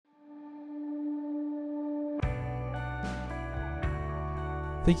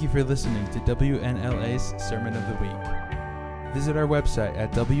Thank you for listening to WNLA's Sermon of the Week. Visit our website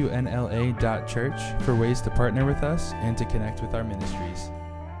at wnla.church for ways to partner with us and to connect with our ministries.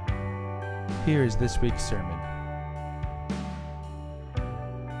 Here is this week's sermon.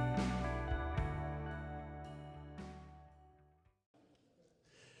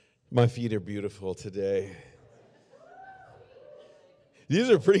 My feet are beautiful today. These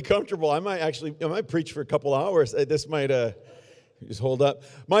are pretty comfortable. I might preach for a couple hours. This might just hold up.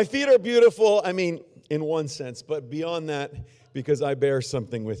 My feet are beautiful, in one sense, but beyond that, because I bear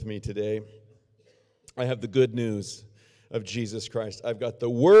something with me today. I have the good news of Jesus Christ. I've got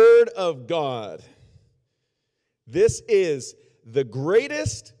the Word of God. This is the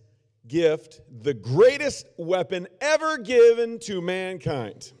greatest gift, the greatest weapon ever given to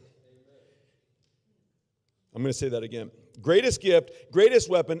mankind. I'm going to say that again. Greatest gift, greatest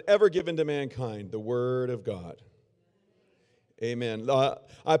weapon ever given to mankind, the Word of God. Amen.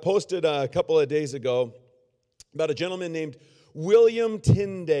 I posted a couple of days ago about a gentleman named William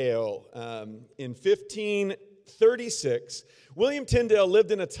Tyndale. In 1536, William Tyndale lived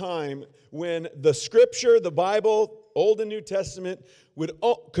in a time when the Scripture, the Bible, Old and New Testament,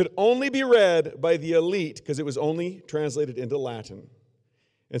 could only be read by the elite because it was only translated into Latin.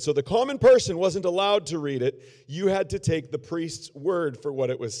 And so the common person wasn't allowed to read it. You had to take the priest's word for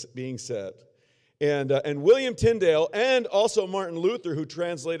what it was being said. And William Tyndale, and also Martin Luther, who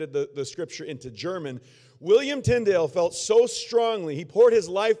translated the Scripture into German, William Tyndale felt so strongly, he poured his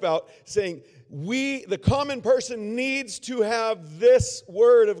life out saying, the common person needs to have this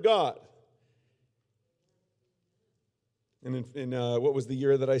Word of God. And in what was the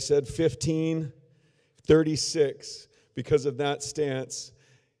year that I said? 1536. Because of that stance,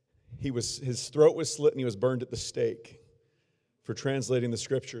 his throat was slit and he was burned at the stake for translating the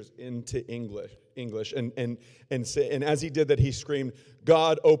Scriptures into English. And as he did that, he screamed,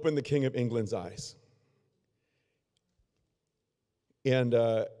 "God, open the King of England's eyes." And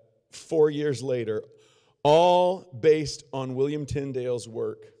 4 years later, all based on William Tyndale's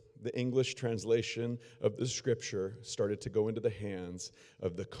work, the English translation of the Scripture started to go into the hands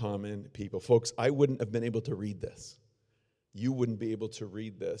of the common people. Folks, I wouldn't have been able to read this. You wouldn't be able to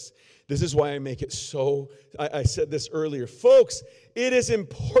read this. This is why I make it so, I said this earlier. Folks, it is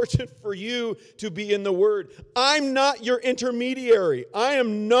important for you to be in the Word. I'm not your intermediary. I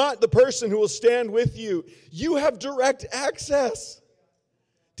am not the person who will stand with you. You have direct access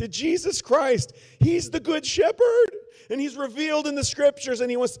to Jesus Christ. He's the Good Shepherd, and He's revealed in the Scriptures,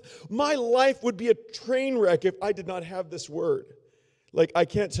 and my life would be a train wreck if I did not have this Word. I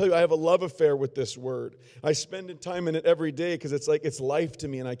can't tell you, I have a love affair with this Word. I spend time in it every day because it's life to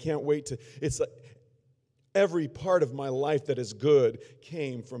me, and I can't wait it's like every part of my life that is good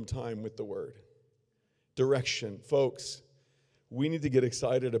came from time with the Word. Direction. Folks, we need to get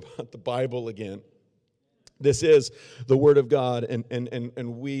excited about the Bible again. This is the Word of God, and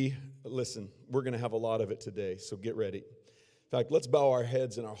listen, we're going to have a lot of it today, so get ready. In fact, let's bow our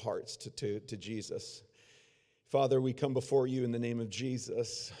heads and our hearts to Jesus. Father, we come before you in the name of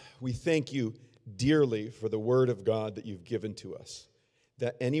Jesus. We thank you dearly for the Word of God that you've given to us,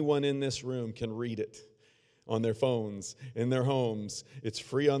 that anyone in this room can read it on their phones, in their homes. It's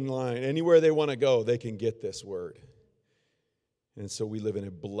free online. Anywhere they want to go, they can get this Word. And so we live in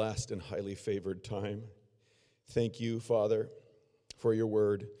a blessed and highly favored time. Thank you, Father, for your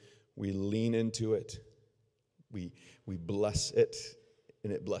Word. We lean into it. We bless it.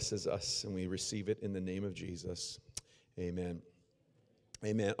 And it blesses us, and we receive it in the name of Jesus. Amen.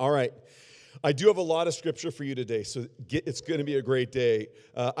 Amen. All right. I do have a lot of Scripture for you today, so it's going to be a great day.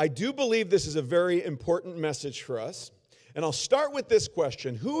 I do believe this is a very important message for us. And I'll start with this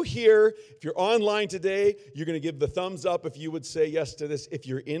question. Who here, if you're online today, you're going to give the thumbs up if you would say yes to this. If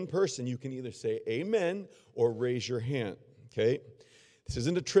you're in person, you can either say amen or raise your hand. Okay? This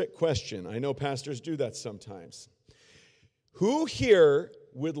isn't a trick question. I know pastors do that sometimes. Who here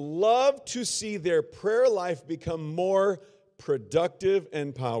would love to see their prayer life become more productive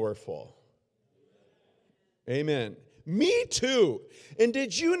and powerful? Amen. Me too. And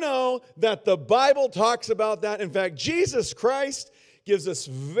did you know that the Bible talks about that? In fact, Jesus Christ gives us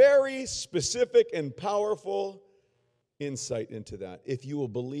very specific and powerful insight into that, if you will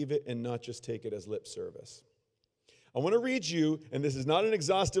believe it and not just take it as lip service. I want to read you, and this is not an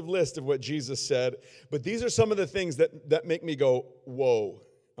exhaustive list of what Jesus said, but these are some of the things that make me go, whoa,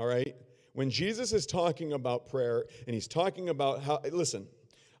 all right? When Jesus is talking about prayer, and he's talking about how, listen,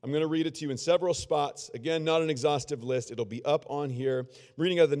 I'm going to read it to you in several spots. Again, not an exhaustive list. It'll be up on here. I'm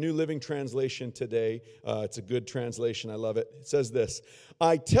reading out of the New Living Translation today. It's a good translation. I love it. It says this,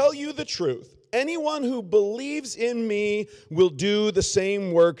 "I tell you the truth. Anyone who believes in me will do the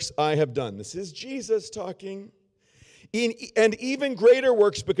same works I have done. This is Jesus talking. And even greater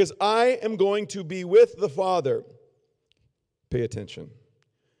works, because I am going to be with the Father. Pay attention.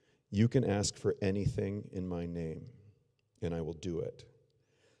 You can ask for anything in my name, and I will do it,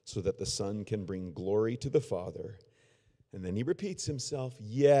 so that the Son can bring glory to the Father. And then he repeats himself,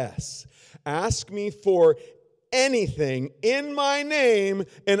 yes, ask me for anything in my name,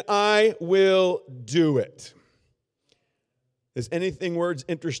 and I will do it. Is anything words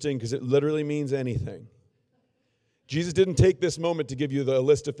interesting? Because it literally means anything. Jesus didn't take this moment to give you the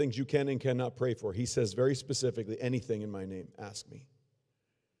list of things you can and cannot pray for. He says very specifically, anything in my name, ask me.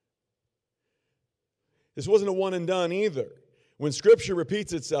 This wasn't a one and done either. When Scripture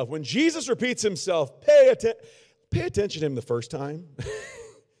repeats itself, when Jesus repeats himself, pay attention to him the first time.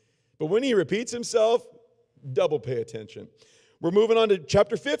 But when he repeats himself, double pay attention. We're moving on to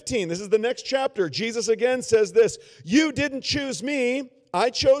chapter 15. This is the next chapter. Jesus again says this, you didn't choose me, I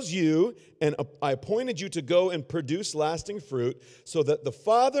chose you, and I appointed you to go and produce lasting fruit, so that the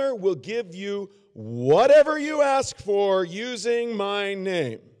Father will give you whatever you ask for using my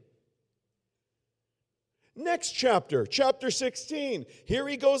name. Next chapter, chapter 16. Here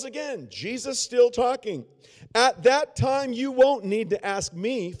he goes again. Jesus still talking. At that time, you won't need to ask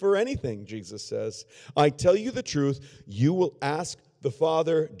me for anything, Jesus says. I tell you the truth, you will ask the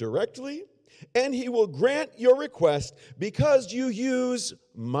Father directly, and he will grant your request because you use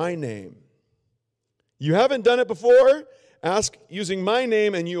my name. You haven't done it before? Ask using my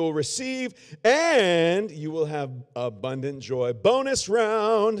name, and you will receive, and you will have abundant joy. Bonus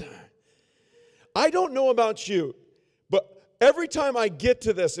round. I don't know about you, but every time I get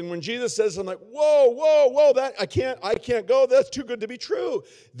to this, and when Jesus says, I'm like, whoa, that I can't go. That's too good to be true.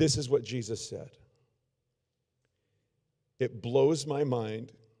 This is what Jesus said. It blows my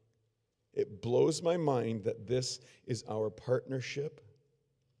mind. It blows my mind that this is our partnership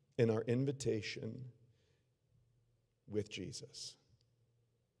and our invitation with Jesus.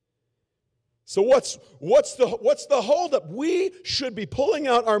 So what's the holdup? We should be pulling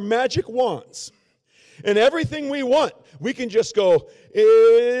out our magic wands. And everything we want, we can just go,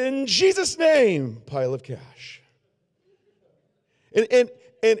 in Jesus' name, pile of cash. And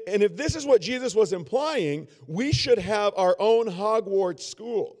if this is what Jesus was implying, we should have our own Hogwarts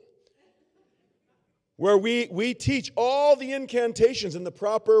school, where we teach all the incantations and the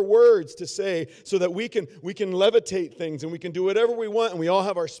proper words to say, so that we can levitate things and we can do whatever we want, and we all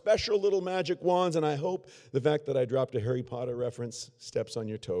have our special little magic wands. And I hope the fact that I dropped a Harry Potter reference steps on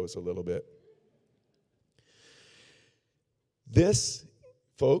your toes a little bit. This,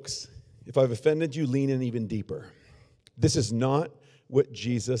 folks, if I've offended you, lean in even deeper. This is not what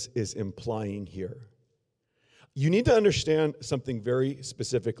Jesus is implying here. You need to understand something very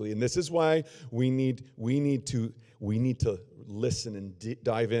specifically, and this is why we need to listen and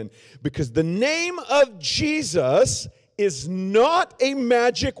dive in, because the name of Jesus is not a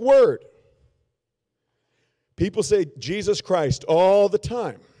magic word. People say Jesus Christ all the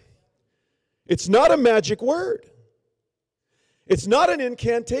time. It's not a magic word. It's not an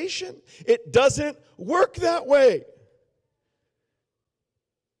incantation. It doesn't work that way.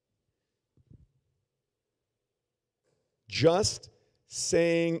 Just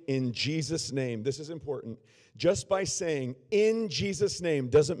saying in Jesus' name, this is important. Just by saying in Jesus' name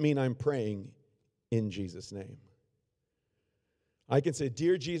doesn't mean I'm praying in Jesus' name. I can say,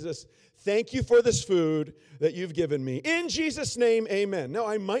 dear Jesus, thank you for this food that you've given me. In Jesus' name, amen. Now,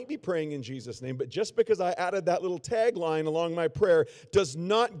 I might be praying in Jesus' name, but just because I added that little tagline along my prayer does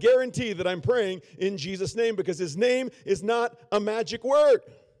not guarantee that I'm praying in Jesus' name, because his name is not a magic word.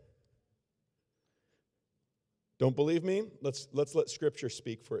 Don't believe me? Let's let Scripture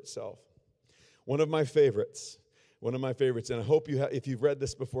speak for itself. One of my favorites, and I hope if you've read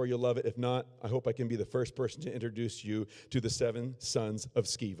this before, you'll love it. If not, I hope I can be the first person to introduce you to the 7 sons of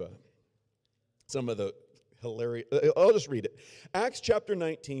Sceva. Some of the hilarious, I'll just read it. Acts chapter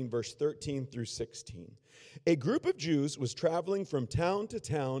 19, verse 13 through 16. A group of Jews was traveling from town to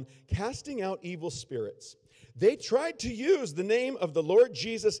town, casting out evil spirits. They tried to use the name of the Lord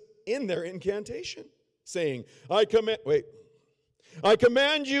Jesus in their incantation, saying, I command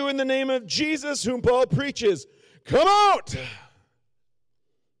you in the name of Jesus, whom Paul preaches, come out!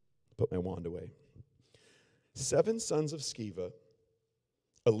 Put my wand away. 7 sons of Sceva,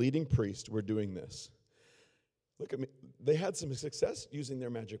 a leading priest, were doing this. Look at me. They had some success using their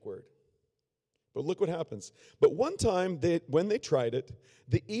magic word. But look what happens. But one time, when they tried it,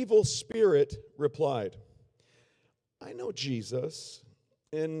 the evil spirit replied, I know Jesus,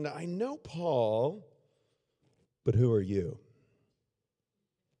 and I know Paul, but who are you?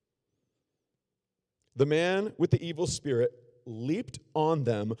 The man with the evil spirit leaped on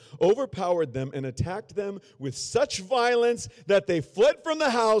them, overpowered them, and attacked them with such violence that they fled from the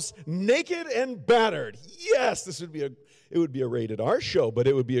house naked and battered. Yes, it would be a rated R show, but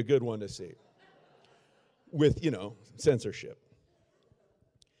it would be a good one to see. With, censorship.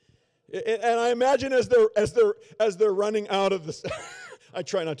 And I imagine as they're running out of the I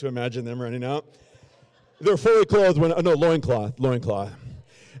try not to imagine them running out. They're fully clothed loincloth.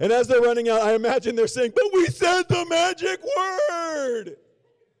 And as they're running out, I imagine they're saying, "But we said the magic word!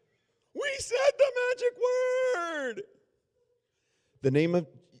 We said the magic word!" The name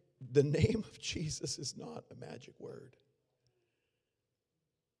of Jesus is not a magic word.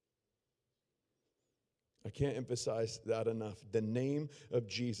 I can't emphasize that enough. The name of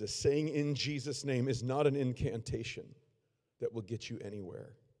Jesus, saying in Jesus' name, is not an incantation that will get you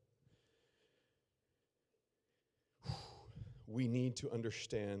anywhere. We need to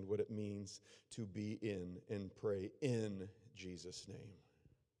understand what it means to be in and pray in Jesus' name.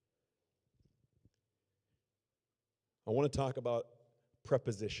 I want to talk about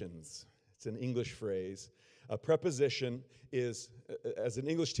prepositions. It's an English phrase. A preposition is, as an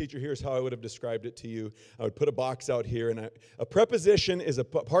English teacher, here's how I would have described it to you. I would put a box out here, and a preposition is a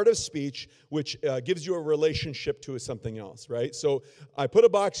part of speech which gives you a relationship to something else, right? So I put a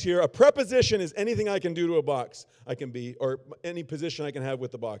box here. A preposition is anything I can do to a box. I can be, or any position I can have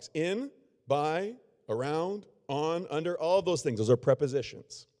with the box. In, by, around, on, under, all those things. Those are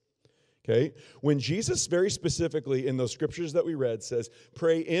prepositions. Okay? When Jesus very specifically in those scriptures that we read says,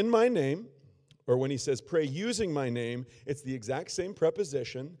 "Pray in my name," or when he says, "Pray using my name," it's the exact same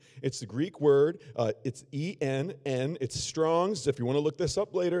preposition. It's the Greek word. It's E-N-N. It's Strong's, if you want to look this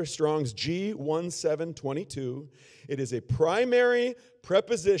up later, Strong's G1722. It is a primary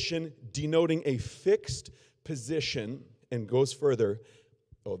preposition denoting a fixed position, and goes further.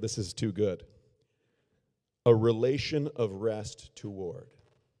 Oh, this is too good. A relation of rest toward.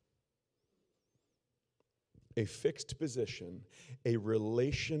 A fixed position, a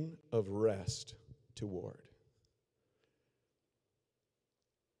relation of rest toward.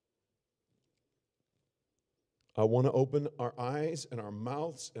 I want to open our eyes and our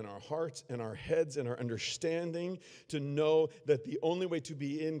mouths and our hearts and our heads and our understanding to know that the only way to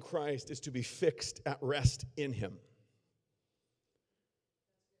be in Christ is to be fixed at rest in Him.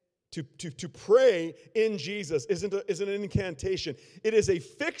 To pray in Jesus isn't an incantation. It is a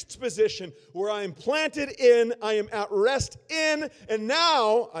fixed position where I am planted in, I am at rest in, and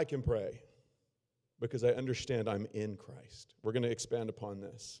now I can pray because I understand I'm in Christ. We're going to expand upon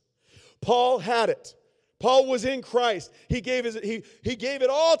this. Paul had it. Paul was in Christ. He gave it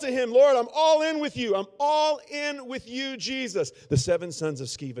all to Him. "Lord, I'm all in with you. I'm all in with you, Jesus." The 7 sons of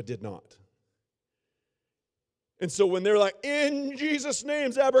Sceva did not. And so when they're like, "In Jesus'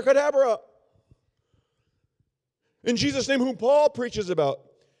 name, abracadabra," in Jesus' name, whom Paul preaches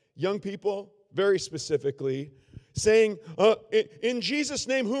about, young people, very specifically, saying, "In Jesus'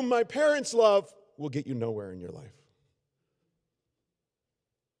 name, whom my parents love," will get you nowhere in your life.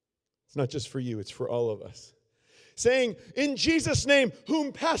 It's not just for you, it's for all of us. Saying, "In Jesus' name,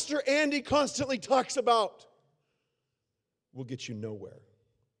 whom Pastor Andy constantly talks about," will get you nowhere.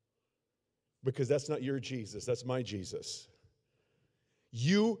 Because that's not your Jesus, that's my Jesus.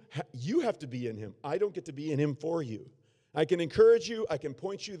 You have to be in Him. I don't get to be in Him for you. I can encourage you, I can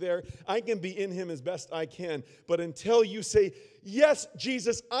point you there, I can be in Him as best I can. But until you say, "Yes,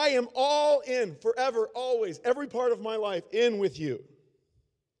 Jesus, I am all in, forever, always, every part of my life, in with you,"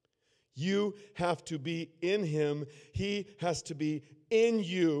 you have to be in Him. He has to be in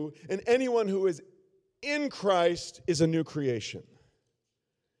you. And anyone who is in Christ is a new creation.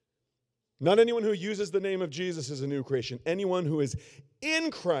 Not anyone who uses the name of Jesus is a new creation. Anyone who is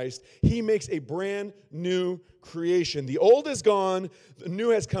in Christ, He makes a brand new creation. The old is gone, the new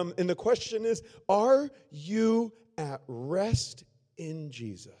has come. And the question is, are you at rest in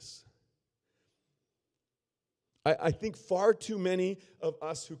Jesus? I think far too many of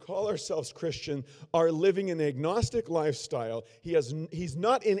us who call ourselves Christian are living an agnostic lifestyle. He's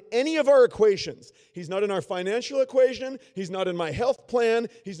not in any of our equations. He's not in our financial equation. He's not in my health plan.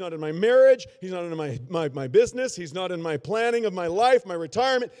 He's not in my marriage. He's not in my business. He's not in my planning of my life, my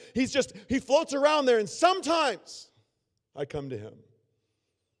retirement. He floats around there, and sometimes I come to Him.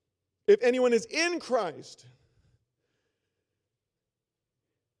 If anyone is in Christ,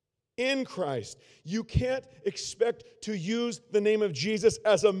 you can't expect to use the name of Jesus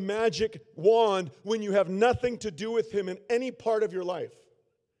as a magic wand when you have nothing to do with Him in any part of your life.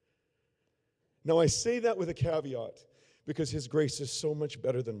 Now, I say that with a caveat because His grace is so much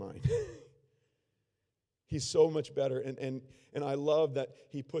better than mine. He's so much better. And I love that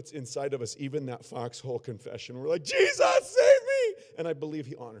he puts inside of us even that foxhole confession. We're like, Jesus, save me! And I believe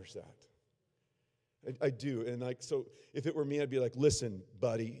he honors that. I do. And like, so if it were me, I'd be like, listen,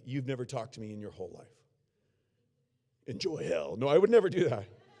 buddy, you've never talked to me in your whole life. Enjoy hell. No, I would never do that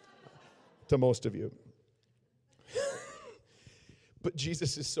to most of you. But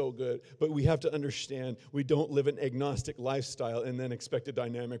Jesus is so good. But we have to understand we don't live an agnostic lifestyle and then expect a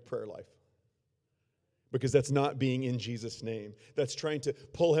dynamic prayer life. Because that's not being in Jesus' name. That's trying to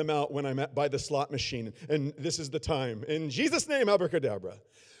pull him out when I'm by the slot machine. And this is the time. In Jesus' name, abracadabra.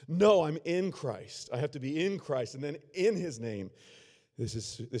 No, I'm in Christ. I have to be in Christ. And then in his name. This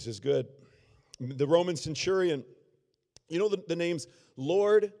is good. The Roman centurion, you know the names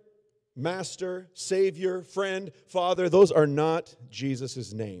Lord, Master, Savior, Friend, Father. Those are not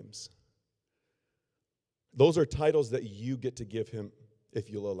Jesus' names. Those are titles that you get to give him if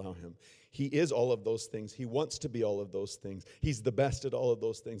you'll allow him. He is all of those things. He wants to be all of those things. He's the best at all of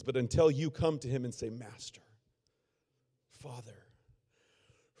those things. But until you come to him and say, Master, Father,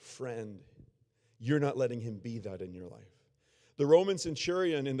 Friend, you're not letting him be that in your life. The Roman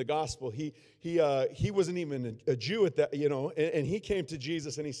centurion in the gospel, he wasn't even a Jew at that, and he came to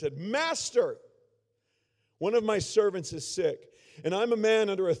Jesus and he said, Master, one of my servants is sick. And I'm a man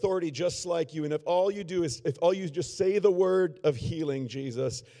under authority just like you. And if all you just say the word of healing,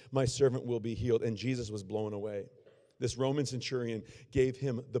 Jesus, my servant will be healed. And Jesus was blown away. This Roman centurion gave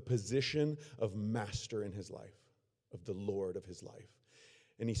him the position of master in his life, of the Lord of his life.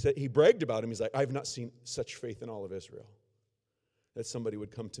 And he bragged about him. He's like, I've not seen such faith in all of Israel, that somebody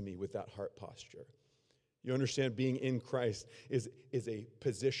would come to me with that heart posture. You understand, being in Christ is a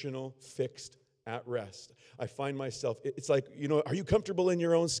positional, fixed, at rest. I find myself, it's like, are you comfortable in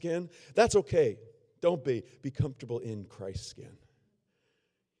your own skin? That's okay. Don't be. Be comfortable in Christ's skin.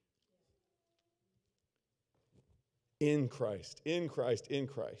 In Christ, in Christ, in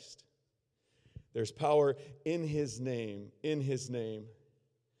Christ. There's power in his name, if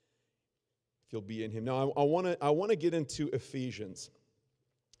you'll be in him. Now, I want to get into Ephesians.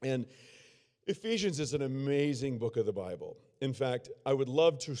 And Ephesians is an amazing book of the Bible. In fact, I would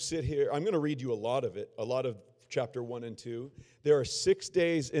love to sit here. I'm going to read you a lot of it, a lot of chapter 1 and 2. There are 6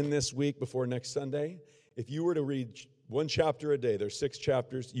 days in this week before next Sunday. If you were to read one chapter a day, there's 6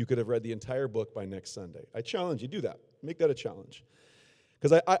 chapters, you could have read the entire book by next Sunday. I challenge you, do that. Make that a challenge.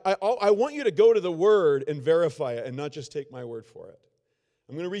 Because I want you to go to the Word and verify it and not just take my word for it.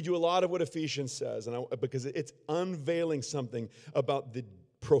 I'm going to read you a lot of what Ephesians says, because it's unveiling something about the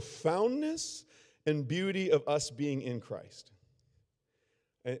profoundness and beauty of us being in Christ.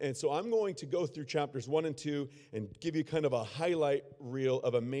 And so I'm going to go through chapters 1 and 2 and give you kind of a highlight reel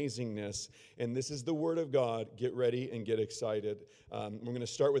of amazingness. And this is the Word of God. Get ready and get excited. We're going to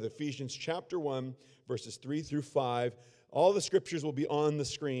start with Ephesians chapter 1, verses 3 through 5. All the scriptures will be on the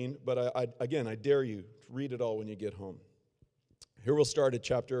screen, but I dare you to read it all when you get home. Here we'll start at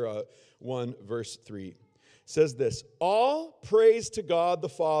chapter 1, verse 3. It says this, all praise to God the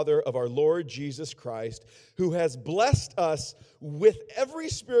Father of our Lord Jesus Christ, who has blessed us with every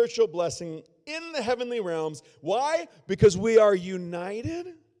spiritual blessing in the heavenly realms. Why? Because we are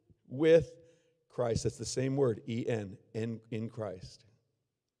united with Christ. That's the same word, E-N, in Christ.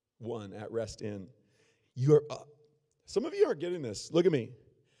 One, at rest in. Some of you are getting this. Look at me.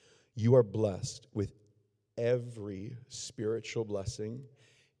 You are blessed with every spiritual blessing,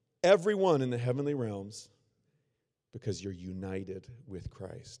 everyone in the heavenly realms, because you're united with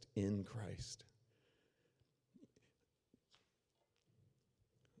Christ, in Christ.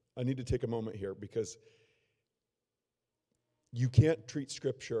 I need to take a moment here because you can't treat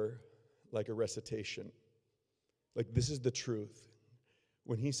Scripture like a recitation. Like, this is the truth.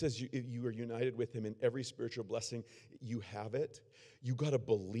 When he says you are united with him in every spiritual blessing, you have it. You got to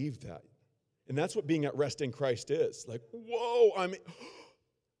believe that. And that's what being at rest in Christ is. Like, whoa,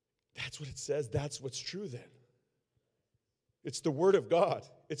 that's what it says. That's what's true then. It's the Word of God.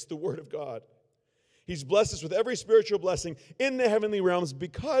 It's the Word of God. He's blessed us with every spiritual blessing in the heavenly realms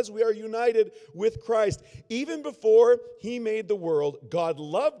because we are united with Christ. Even before he made the world, God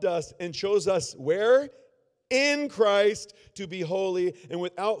loved us and chose us where? In Christ to be holy and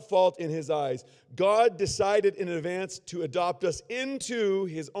without fault in his eyes. God decided in advance to adopt us into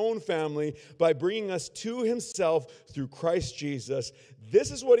his own family by bringing us to himself through Christ Jesus. This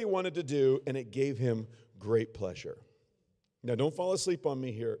is what he wanted to do, and it gave him great pleasure. Now, don't fall asleep on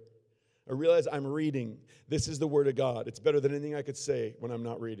me here. I realize I'm reading. This is the Word of God. It's better than anything I could say when I'm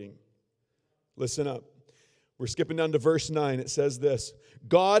not reading. Listen up. We're skipping down to verse 9. It says this,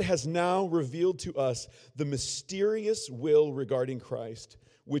 God has now revealed to us the mysterious will regarding Christ,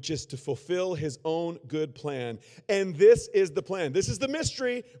 which is to fulfill his own good plan. And this is the plan. This is the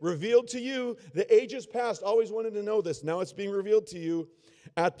mystery revealed to you. The ages past always wanted to know this. Now it's being revealed to you.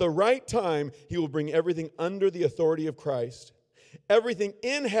 At the right time, he will bring everything under the authority of Christ, everything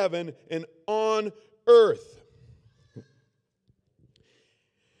in heaven and on earth.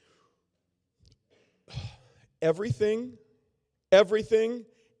 Everything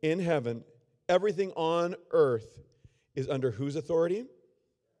in heaven, everything on earth is under whose authority?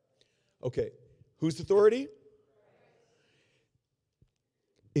 Okay, whose authority?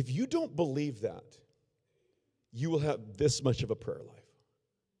 If you don't believe that, you will have this much of a prayer life.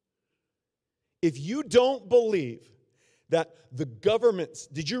 If you don't believe that the governments,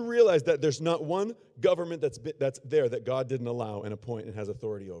 did you realize that there's not one government that's there that God didn't allow and appoint and has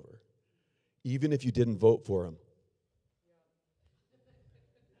authority over? Even if you didn't vote for him.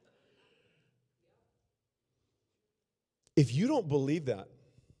 If you don't believe that,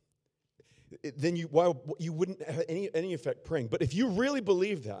 then you wouldn't have any effect praying. But if you really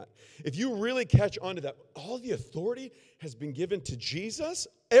believe that, if you really catch on to that, all the authority has been given to Jesus.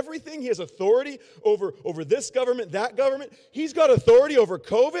 Everything, he has authority over this government, that government. He's got authority over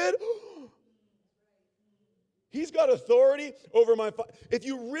COVID. He's got authority over my... If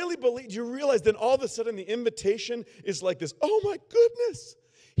you really believe, you realize then all of a sudden the invitation is like this, oh my goodness.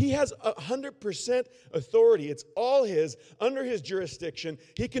 He has 100% authority. It's all his, under his jurisdiction.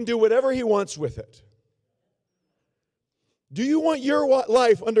 He can do whatever he wants with it. Do you want your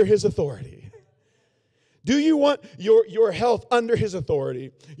life under his authority? Do you want your health under his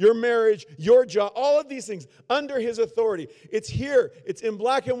authority? Your marriage, your job, all of these things under his authority. It's here. It's in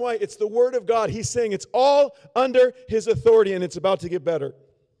black and white. It's the word of God. He's saying it's all under his authority, and it's about to get better.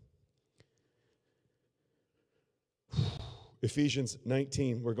 Ephesians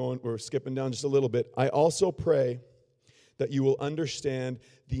 19, we're skipping down just a little bit. I also pray that you will understand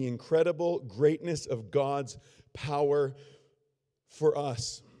the incredible greatness of God's power for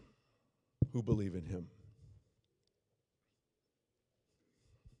us who believe in him.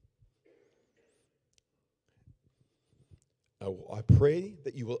 I pray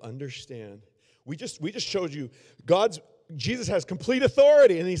that you will understand. We just showed you Jesus has complete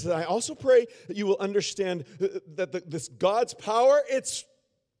authority. And he said, I also pray that you will understand that this God's power, it's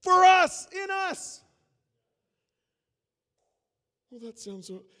for us, in us. Well, that sounds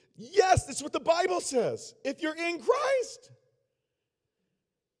so... Yes, that's what the Bible says. If you're in Christ,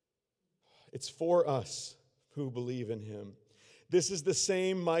 it's for us who believe in him. This is the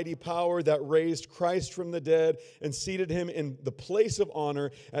same mighty power that raised Christ from the dead and seated him in the place of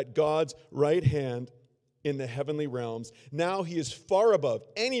honor at God's right hand in the heavenly realms. Now he is far above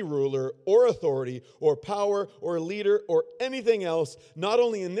any ruler or authority or power or leader or anything else, not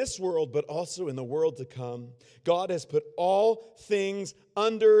only in this world, but also in the world to come. God has put all things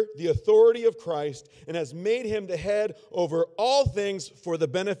under the authority of Christ and has made him the head over all things for the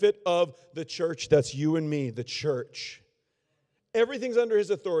benefit of the church. That's you and me, the church. Everything's under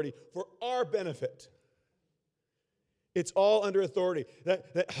his authority for our benefit. It's all under authority.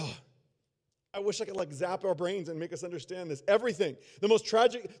 I wish I could zap our brains and make us understand this. Everything. The most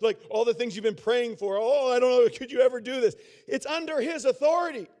tragic, all the things you've been praying for. Oh, I don't know, could you ever do this? It's under his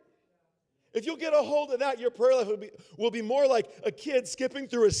authority. If you'll get a hold of that, your prayer life will be more like a kid skipping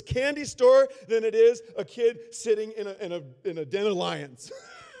through a candy store than it is a kid sitting in a den of lions.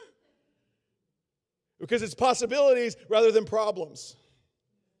 Because it's possibilities rather than problems.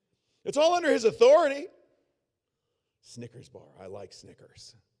 It's all under his authority. Snickers bar. I like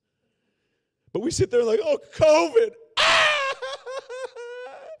Snickers. But we sit there like, oh, COVID.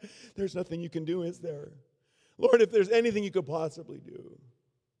 There's nothing you can do, is there? Lord, if there's anything you could possibly do.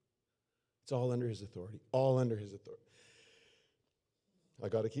 It's all under his authority. All under his authority. I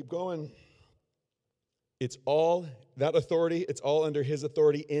got to keep going. It's all, that authority, it's all under his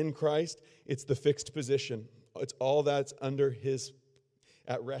authority in Christ. It's the fixed position. It's all that's under his,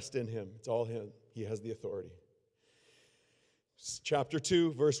 at rest in him. It's all him. He has the authority. Chapter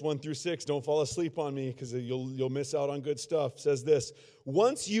 2, verse 1 through 6. Don't fall asleep on me because you'll miss out on good stuff. Says this,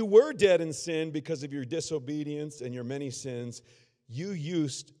 once you were dead in sin because of your disobedience and your many sins, you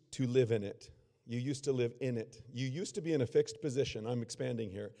used to live in it. You used to live in it. You used to be in a fixed position. I'm expanding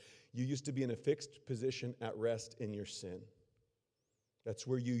here. You used to be in a fixed position at rest in your sin. That's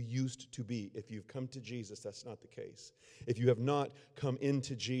where you used to be. If you've come to Jesus, that's not the case. If you have not come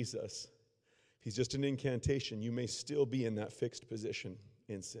into Jesus, he's just an incantation. You may still be in that fixed position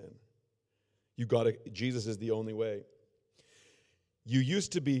in sin. Jesus is the only way. You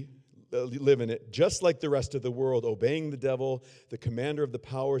used to live in it just like the rest of the world, obeying the devil, the commander of the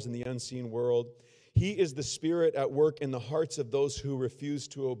powers in the unseen world. He is the Spirit at work in the hearts of those who refuse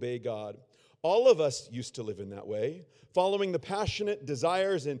to obey God. All of us used to live in that way, following the passionate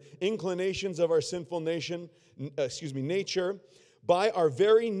desires and inclinations of our sinful nature. By our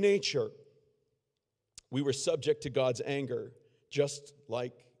very nature, we were subject to God's anger, just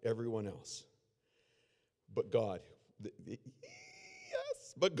like everyone else. But God,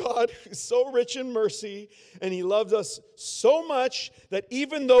 but God is so rich in mercy, and He loves us so much that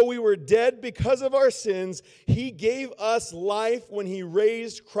even though we were dead because of our sins, He gave us life when He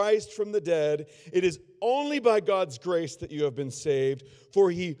raised Christ from the dead. It is only by God's grace that you have been saved, for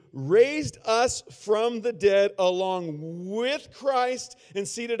He raised us from the dead along with Christ and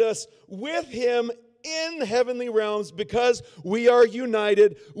seated us with Him in the heavenly realms because we are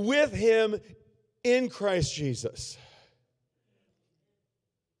united with Him in Christ Jesus.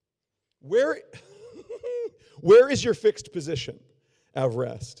 Where is your fixed position of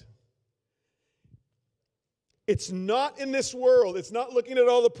rest? It's not in this world. It's not looking at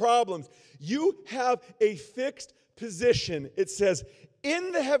all the problems. You have a fixed position. It says,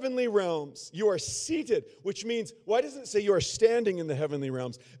 in the heavenly realms, you are seated, which means, why doesn't it say you are standing in the heavenly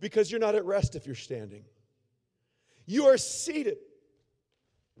realms? Because you're not at rest if you're standing. You are seated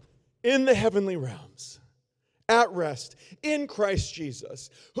in the heavenly realms, at rest in Christ Jesus,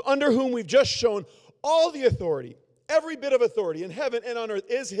 under whom we've just shown all the authority, every bit of authority in heaven and on earth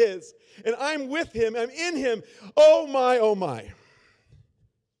is His. And I'm with Him, I'm in Him. Oh my, oh my.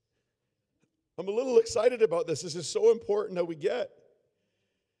 I'm a little excited about this. This is so important that we get.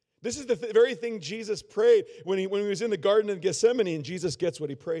 This is the very thing Jesus prayed when he was in the Garden of Gethsemane, and Jesus gets what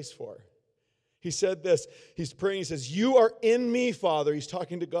He prays for. He said this, he's praying, he says, you are in me, Father, he's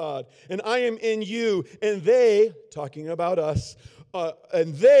talking to God, and I am in you, and they, talking about us,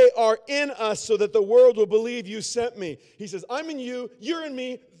 and they are in us so that the world will believe you sent me. He says, I'm in you, you're in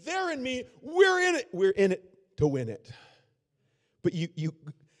me, they're in me, we're in it. We're in it to win it. But you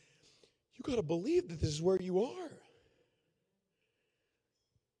got to believe that this is where you are.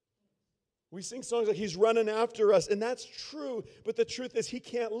 We sing songs like He's running after us, and that's true, but the truth is He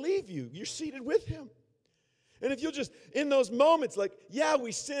can't leave you. You're seated with Him. And if you'll just, in those moments, like, yeah,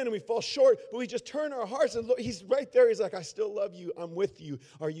 we sin and we fall short, but we just turn our hearts and look, He's right there. He's like, I still love you. I'm with you.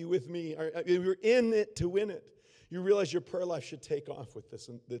 Are you with me? We're in it to win it. You realize your prayer life should take off with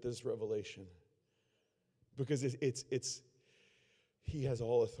this revelation. Because He has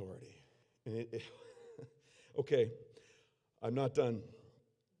all authority. And okay, I'm not done.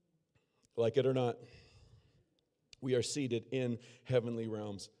 Like it or not, we are seated in heavenly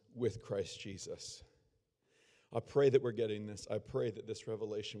realms with Christ Jesus. I pray that we're getting this. I pray that this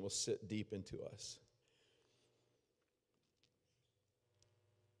revelation will sit deep into us.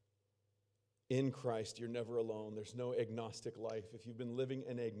 In Christ, you're never alone. There's no agnostic life. If you've been living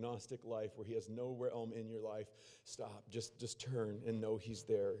an agnostic life where He has no realm in your life, stop. Just turn and know He's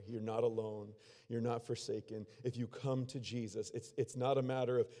there. You're not alone. You're not forsaken. If you come to Jesus, it's not a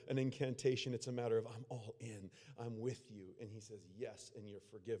matter of an incantation. It's a matter of, I'm all in. I'm with you. And He says, yes, and you're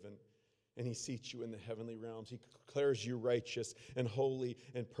forgiven. And He seats you in the heavenly realms. He declares you righteous and holy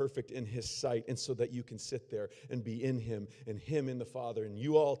and perfect in His sight. And so that you can sit there and be in Him and Him in the Father. And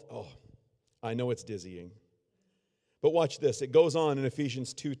you all, I know it's dizzying. But watch this. It goes on in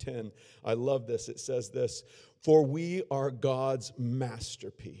Ephesians 2:10. I love this. It says this, for we are God's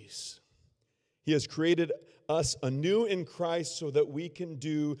masterpiece. He has created us anew in Christ so that we can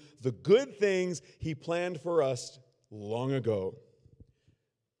do the good things He planned for us long ago.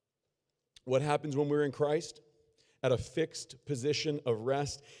 What happens when we're in Christ? At a fixed position of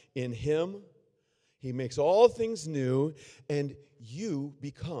rest in Him, He makes all things new, and you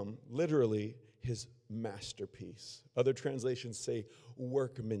become literally His masterpiece. Other translations say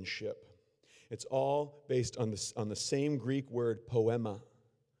workmanship. It's all based on the same Greek word poema,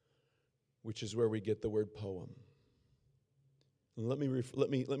 which is where we get the word poem. And let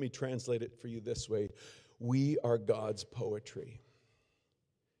me translate it for you this way. We are God's poetry.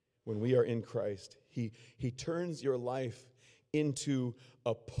 When we are in Christ, He turns your life into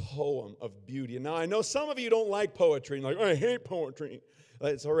a poem of beauty. And now I know some of you don't like poetry. And like, I hate poetry.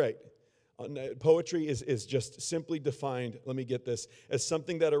 It's all right. Poetry is just simply defined, let me get this, as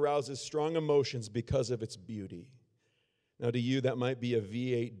something that arouses strong emotions because of its beauty. Now to you, that might be a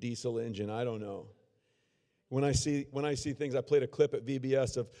V8 diesel engine. I don't know. When I see things, I played a clip at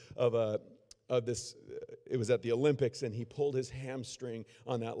VBS of this. It was at the Olympics, and he pulled his hamstring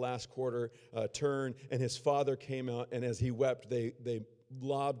on that last quarter turn, and his father came out, and as he wept, they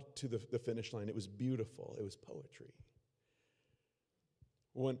lobbed to the finish line. It was beautiful. It was poetry.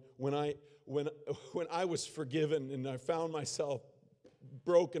 When I was forgiven and I found myself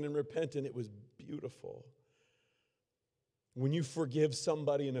broken and repentant, it was beautiful. When you forgive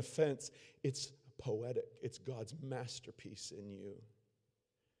somebody an offense, it's poetic. It's God's masterpiece in you.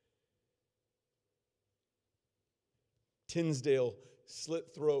 Tinsdale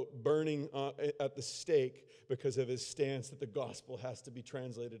slit throat, burning at the stake because of his stance that the gospel has to be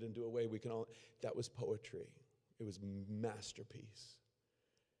translated into a way we can all. That was poetry. It was masterpiece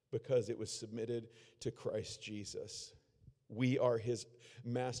because it was submitted to Christ Jesus. We are his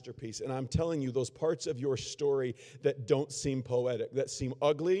masterpiece. And I'm telling you, those parts of your story that don't seem poetic, that seem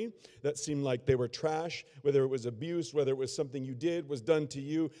ugly, that seem like they were trash, whether it was abuse, whether it was something you did, was done to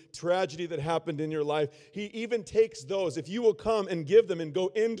you, tragedy that happened in your life, he even takes those, if you will come and give them and go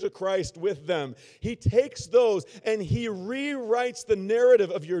into Christ with them, he takes those and he rewrites the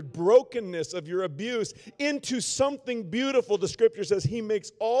narrative of your brokenness, of your abuse, into something beautiful. The scripture says he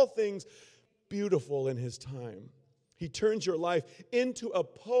makes all things beautiful in his time. He turns your life into a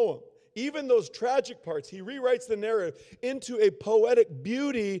poem. Even those tragic parts, he rewrites the narrative into a poetic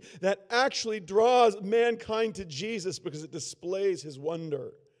beauty that actually draws mankind to Jesus because it displays his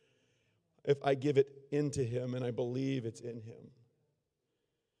wonder. If I give it into him and I believe it's in him,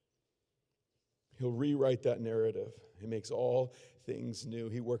 he'll rewrite that narrative. He makes all things new.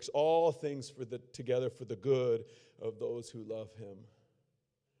 He works all things together for the good of those who love him.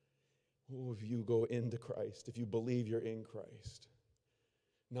 Oh, if you go into Christ, if you believe you're in Christ,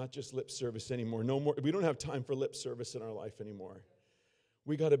 not just lip service anymore. No more. We don't have time for lip service in our life anymore.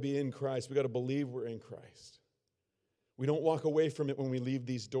 We got to be in Christ. We got to believe we're in Christ. We don't walk away from it when we leave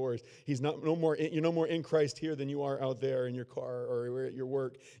these doors. You're no more in Christ here than you are out there in your car or at your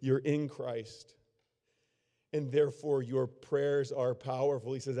work. You're in Christ. And therefore your prayers are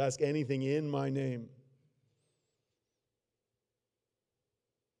powerful. He says, ask anything in my name.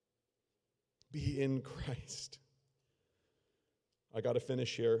 Be in Christ. I got to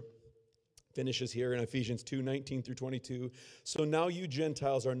finish here. Finishes here in Ephesians 2:19 through 22. So now you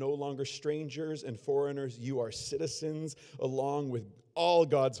Gentiles are no longer strangers and foreigners. You are citizens along with all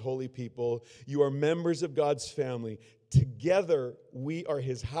God's holy people. You are members of God's family. Together we are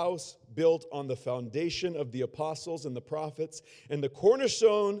his house built on the foundation of the apostles and the prophets. And the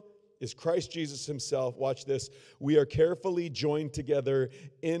cornerstone is Christ Jesus himself. Watch this. We are carefully joined together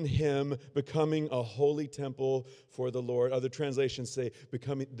in him, becoming a holy temple for the Lord. Other translations say,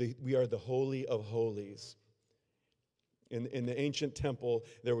 we are the holy of holies. In the ancient temple,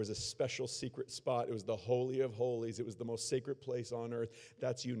 there was a special secret spot. It was the holy of holies. It was the most sacred place on earth.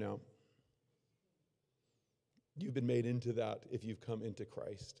 That's you now. You've been made into that if you've come into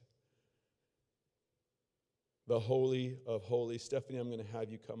Christ. The holy of holies. Stephanie, I'm going to have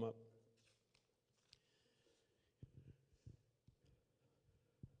you come up.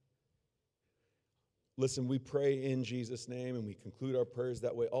 Listen, we pray in Jesus' name and we conclude our prayers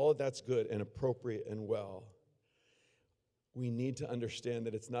that way. All of that's good and appropriate and well. We need to understand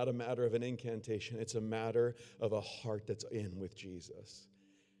that it's not a matter of an incantation. It's a matter of a heart that's in with Jesus.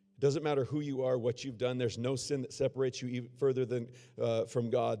 It doesn't matter who you are, what you've done. There's no sin that separates you even further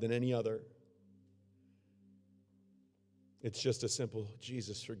from God than any other. It's just a simple,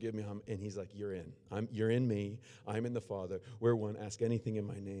 Jesus, forgive me. And he's like, you're in. You're in me. I'm in the Father. We're one. Ask anything in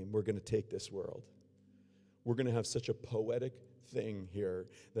my name. We're going to take this world. We're going to have such a poetic thing here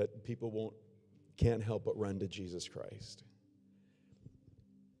that people can't help but run to Jesus Christ.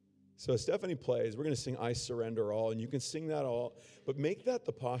 So as Stephanie plays, we're going to sing I Surrender All, and you can sing that all, but make that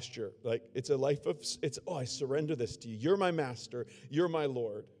the posture. Like it's a life of, I surrender this to you. You're my master. You're my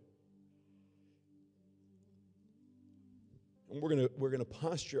Lord. And we're going to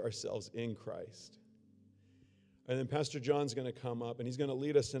posture ourselves in Christ. And then Pastor John's going to come up, and he's going to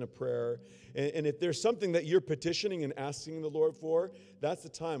lead us in a prayer. And if there's something that you're petitioning and asking the Lord for, that's the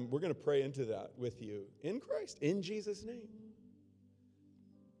time. We're going to pray into that with you. In Christ, in Jesus' name.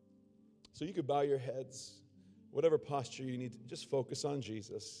 So you could bow your heads, whatever posture you need, just focus on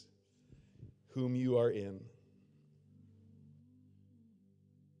Jesus, whom you are in.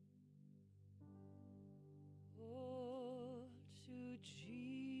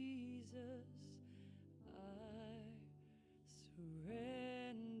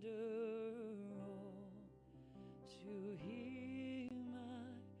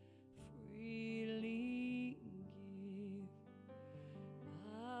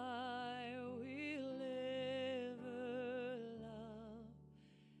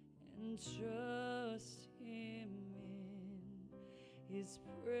 Trust him in his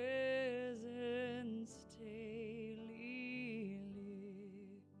presence daily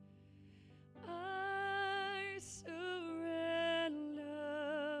live. I surrender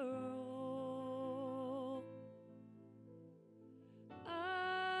all.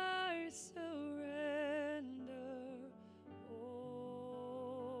 I surrender.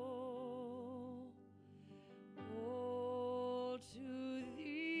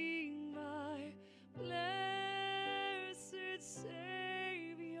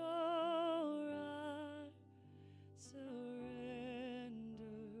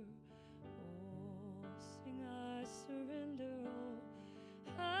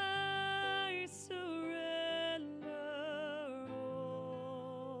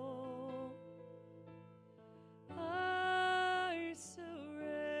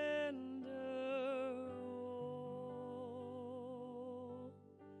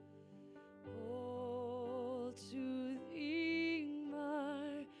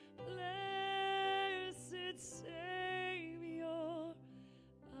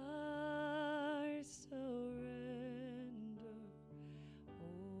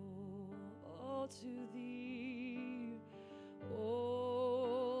 to thee,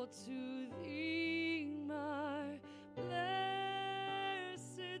 oh, to thee, my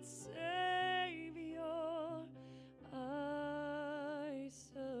blessed Savior, I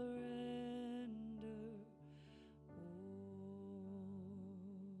surrender all.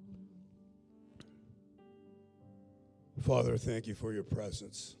 Father, thank you for your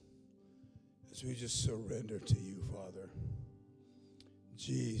presence as we just surrender to you, Father.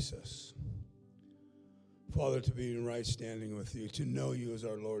 Jesus. Father, to be in right standing with you, to know you as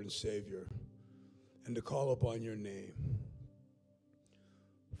our Lord and Savior, and to call upon your name.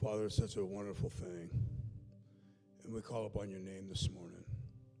 Father, it's such a wonderful thing. And we call upon your name this morning.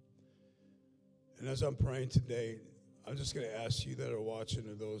 And as I'm praying today, I'm just going to ask you that are watching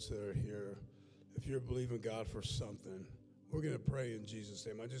and those that are here, if you're believing God for something, we're going to pray in Jesus'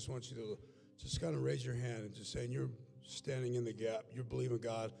 name. I just want you to just kind of raise your hand and just say, you're standing in the gap. You're believing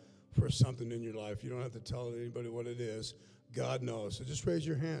God for something in your life. You don't have to tell anybody what it is. God knows. So just raise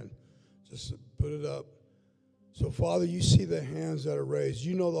your hand. Just put it up. So, Father, you see the hands that are raised.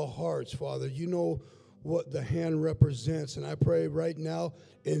 You know the hearts, Father. You know what the hand represents. And I pray right now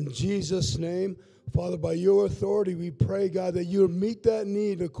in Jesus' name, Father, by your authority, we pray, God, that you would meet that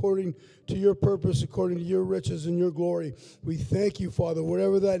need according to your purpose, according to your riches and your glory. We thank you, Father,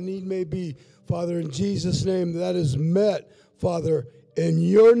 whatever that need may be, Father, in Jesus' name, that is met, Father, in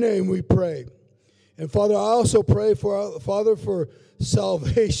your name we pray. And, Father, I also pray for, Father, for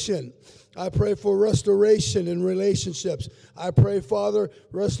salvation. I pray for restoration in relationships. I pray, Father,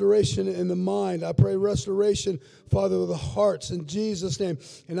 restoration in the mind. I pray restoration, Father, of the hearts in Jesus' name.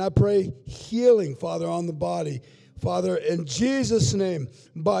 And I pray healing, Father, on the body. Father, in Jesus' name,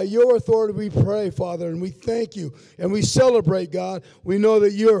 by your authority we pray, Father, and we thank you and we celebrate, God. We know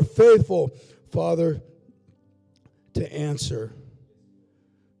that you are faithful, Father, to answer.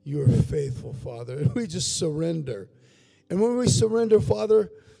 You are faithful, Father. And we just surrender. And when we surrender, Father,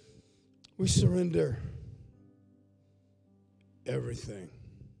 we surrender everything.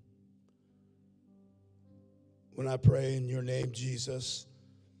 When I pray in your name, Jesus,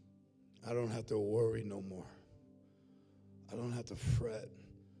 I don't have to worry no more. I don't have to fret.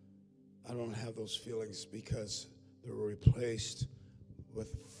 I don't have those feelings because they're replaced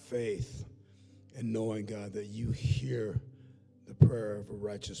with faith and knowing, God, that you hear the prayer of a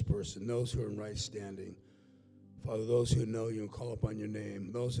righteous person, those who are in right standing. Father, those who know you and call upon your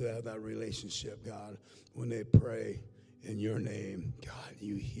name, those who have that relationship, God, when they pray in your name, God,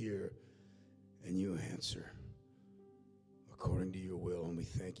 you hear and you answer according to your will. And we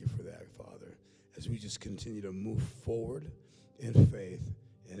thank you for that, Father, as we just continue to move forward in faith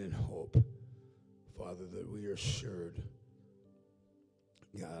and in hope, Father, that we are assured,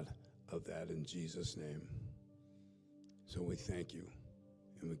 God, of that in Jesus' name. So we thank you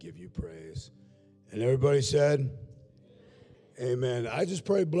and we give you praise. And everybody said, amen. I just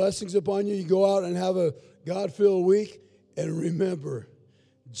pray blessings upon you. You go out and have a God-filled week. And remember,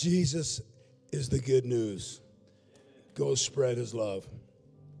 Jesus is the good news. Go spread his love.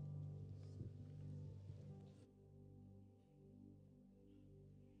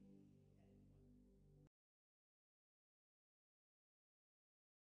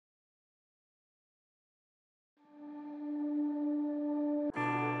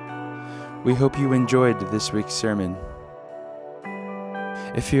 We hope you enjoyed this week's sermon.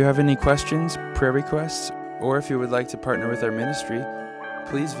 If you have any questions, prayer requests, or if you would like to partner with our ministry,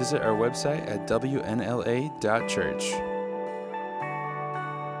 please visit our website at wnla.church.